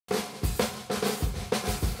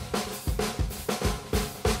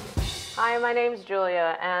Hi, my name's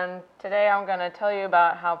Julia, and today I'm going to tell you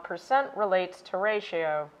about how percent relates to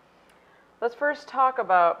ratio. Let's first talk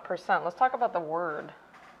about percent. Let's talk about the word.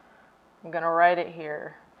 I'm going to write it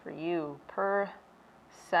here for you.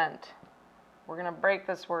 Percent. We're going to break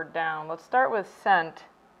this word down. Let's start with cent.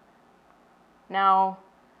 Now,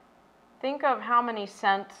 think of how many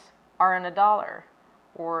cents are in a dollar,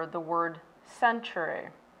 or the word century.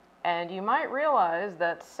 And you might realize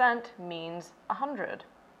that cent means 100.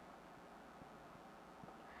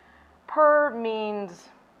 Per means,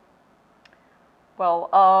 well,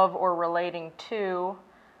 of or relating to.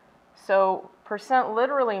 So percent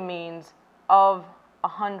literally means of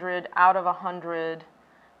 100, out of 100.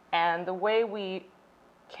 And the way we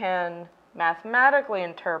can mathematically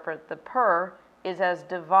interpret the per is as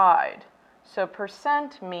divide. So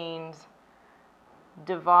percent means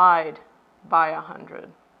divide by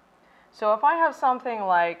 100. So if I have something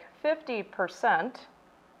like 50%,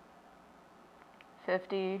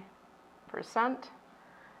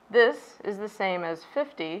 this is the same as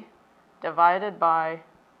 50 divided by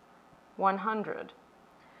 100.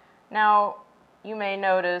 Now, you may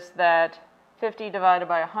notice that 50 divided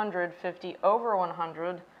by 100, 50 over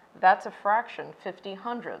 100, that's a fraction, 50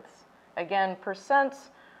 hundredths. Again, percents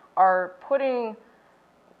are putting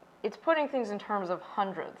things in terms of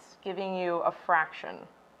hundredths, giving you a fraction,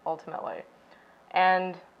 ultimately.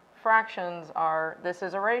 And fractions are, this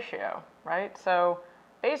is a ratio, right? So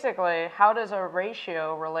basically, how does a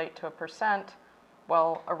ratio relate to a percent?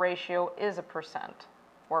 Well, a ratio is a percent,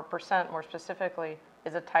 or percent more specifically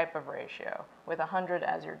is a type of ratio with 100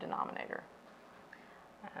 as your denominator.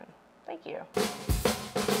 And thank you.